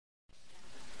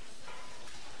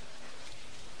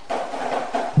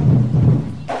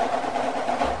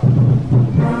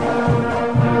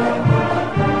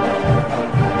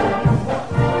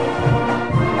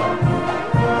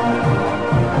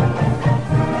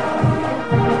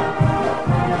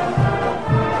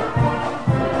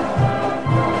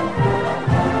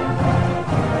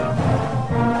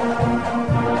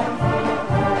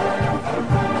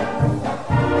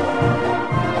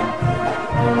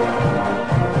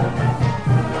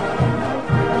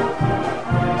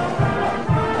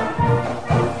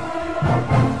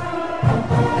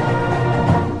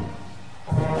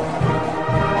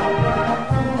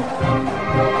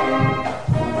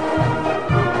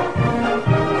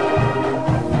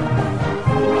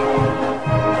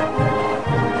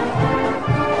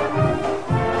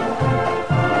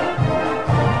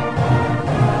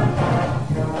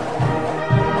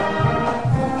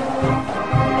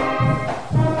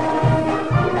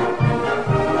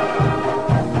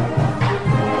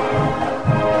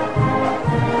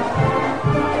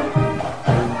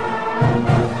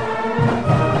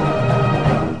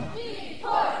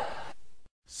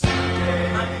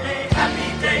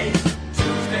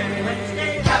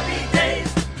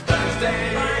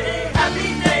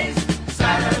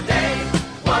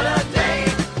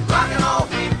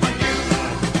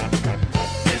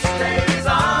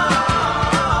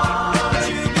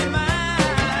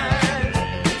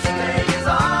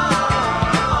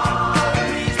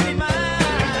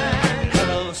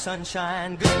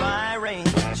sunshine, goodbye rain.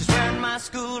 She's wearing my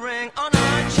school ring on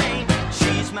her chain.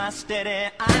 She's my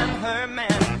steady, I'm her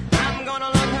man. I'm gonna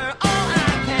love her all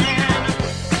I can.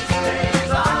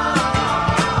 Days on,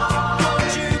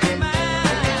 won't you be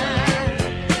mine?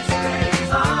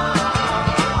 Days on,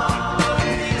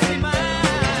 please be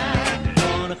mine.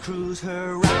 Gonna cruise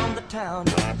her around the town,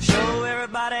 show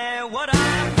everybody what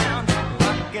I found.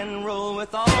 Rock and roll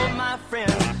with all my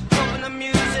friends, hoping the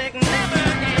music never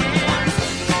ends.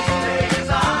 Days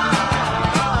on.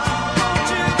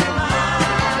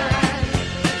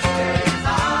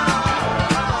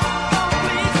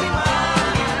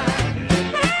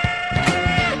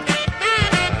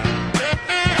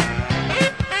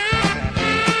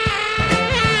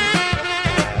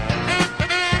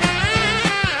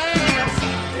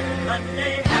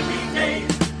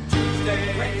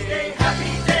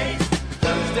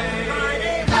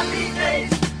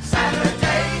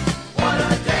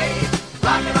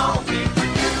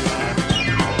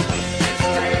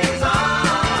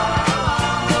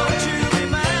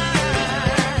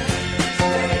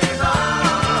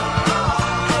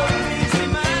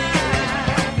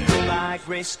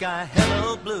 Gray sky,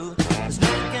 hello blue. There's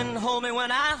nothing can hold me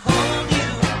when I hold you.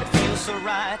 It feels so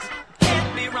right,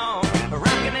 can't be wrong.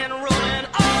 Rocking and rolling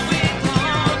all week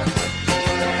long.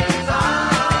 Days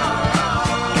on,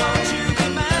 won't you be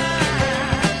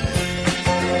mine?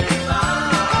 Days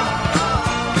on,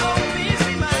 please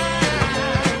be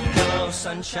mine. Hello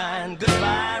sunshine,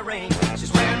 goodbye rain.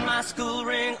 She's wearing my school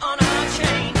ring on her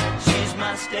chain. She's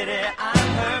my steady, I'm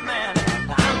her man.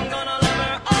 I'm gonna love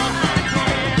her all I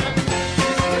can.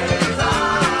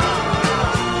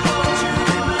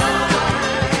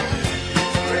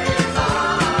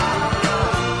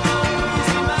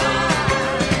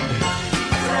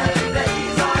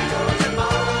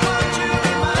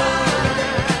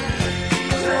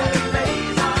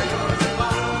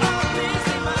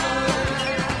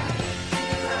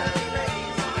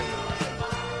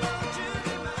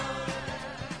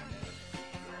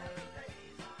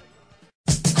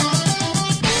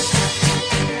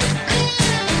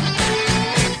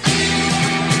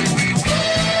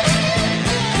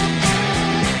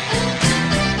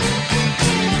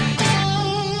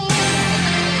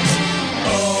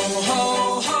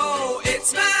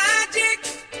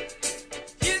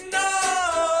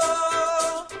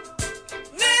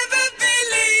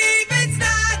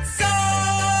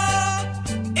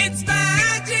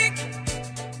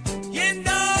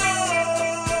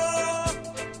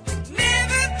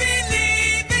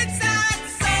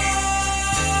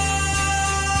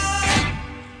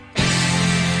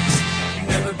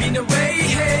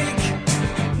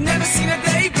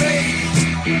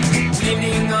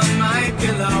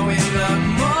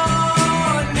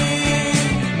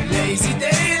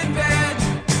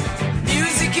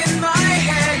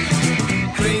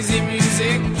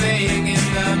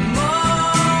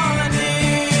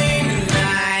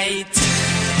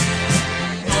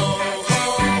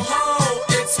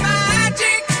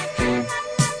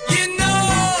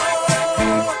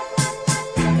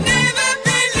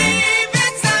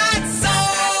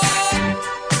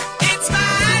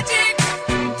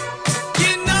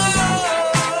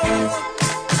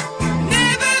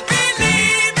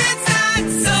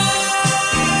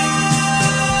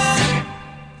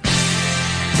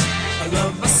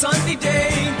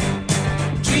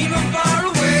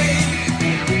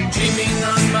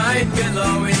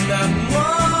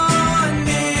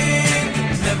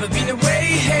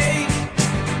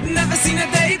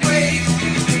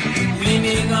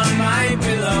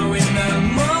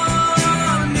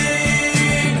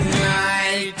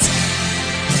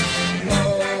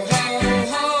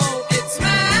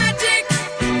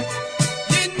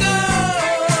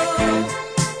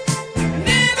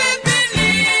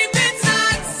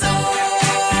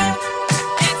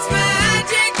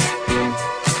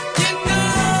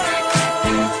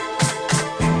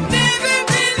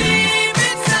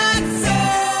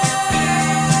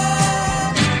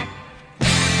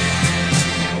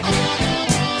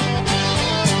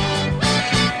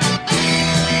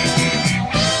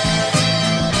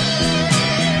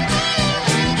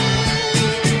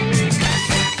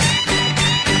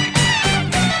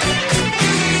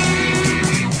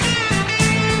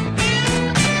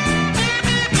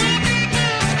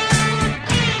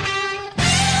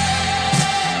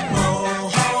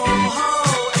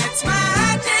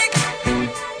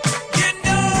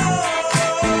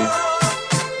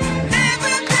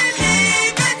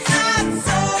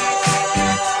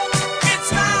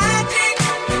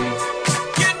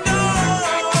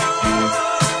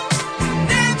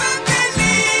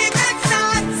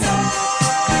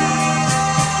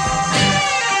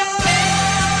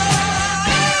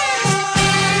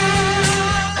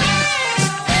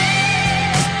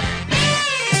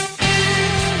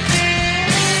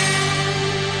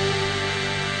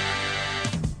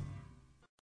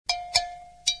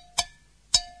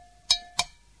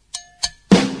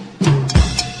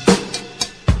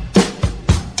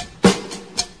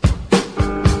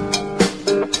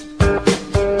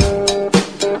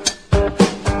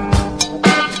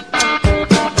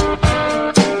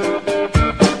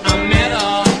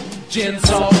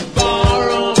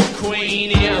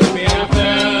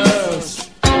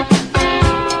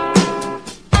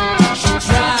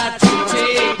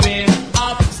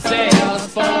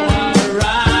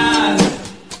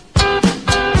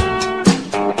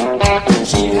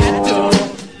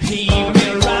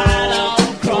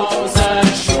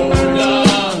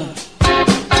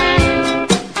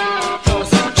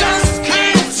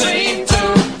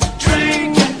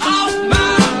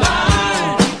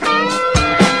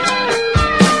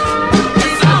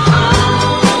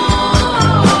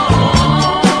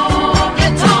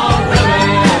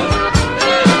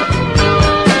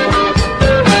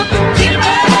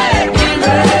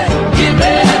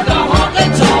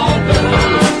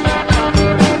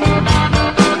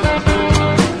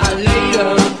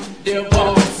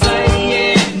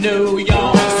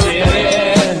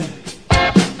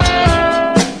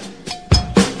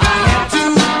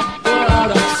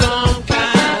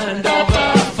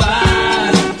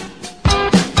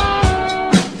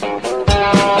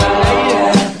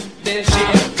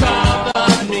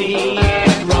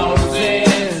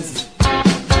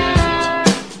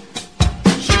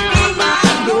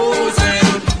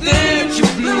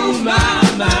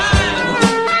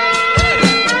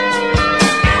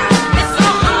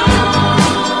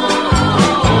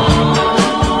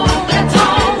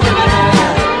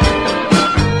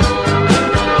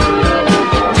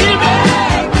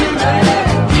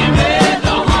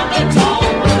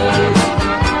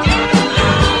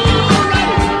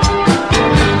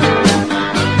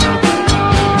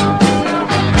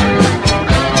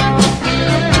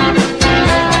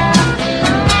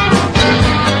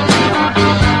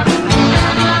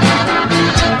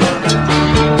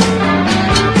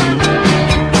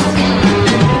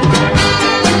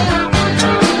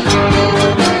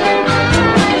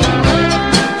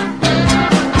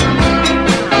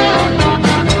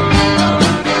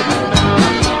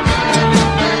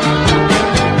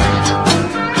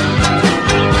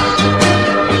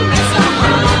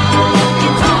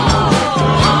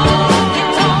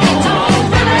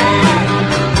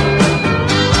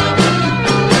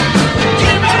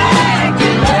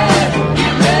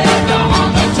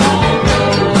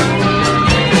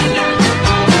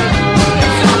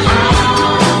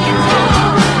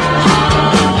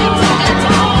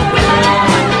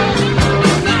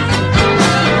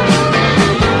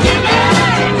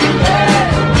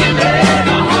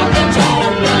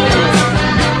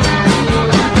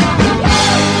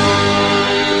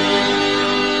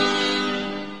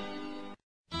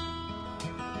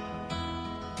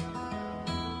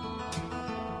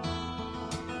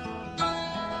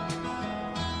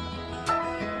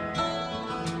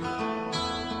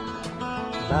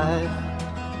 Life,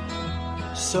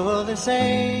 so they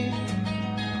say,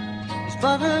 is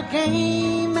but a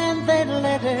game and they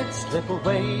let it slip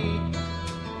away.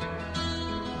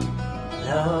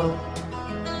 Love,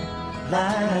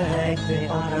 like the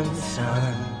autumn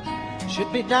sun,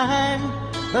 should be dying,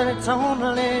 but it's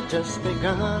only just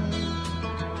begun.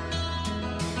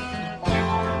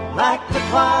 Like the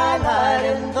twilight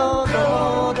in the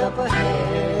road up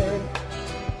ahead,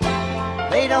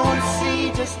 they don't see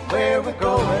just where we're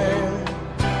going.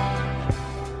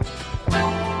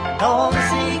 And all the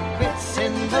secrets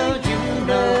in the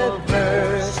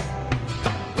universe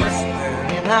whisper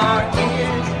in our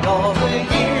ears. And all the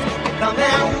years that come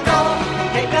and go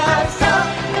take us up,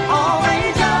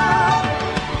 always up.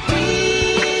 We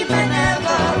may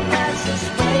never pass this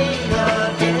way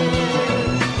again.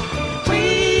 We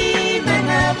may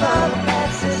never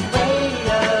pass this way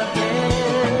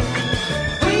again.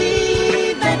 We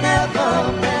may never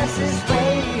pass this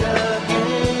way again.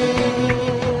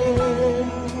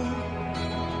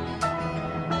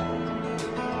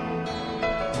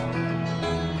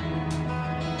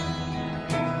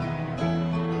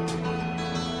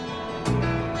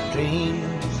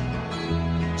 Dreams,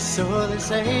 so they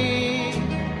say,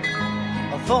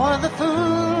 are for the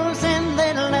fools and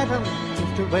they let them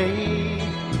drift away.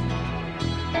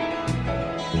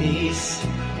 Peace,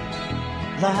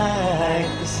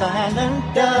 like the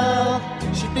silent dove,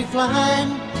 should be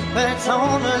flying, but it's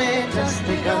only just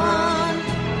begun.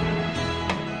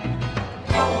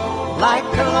 Like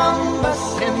Columbus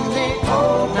in the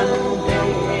olden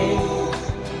days,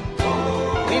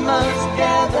 we must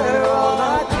gather all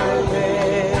our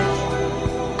courage,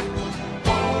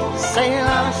 sail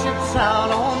our ships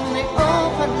out on the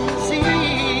open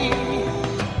sea,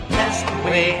 cast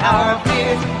away our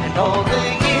fears, and all the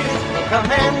years will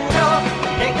come and go,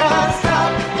 take us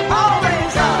up,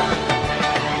 always up.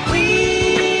 We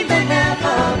may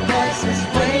never pass this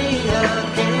way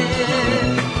again.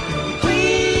 We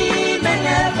may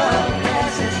never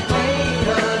pass this way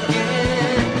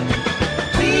again.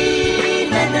 We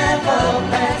may never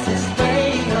pass this way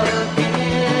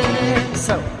again.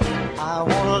 So I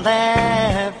won't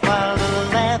laugh while the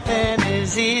laughing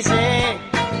is easy.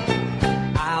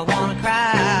 I wanna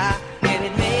cry if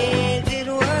it makes it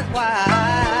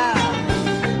worthwhile.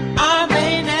 I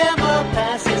may never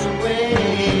pass this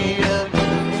way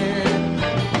again.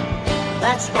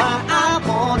 That's why I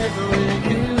want it real.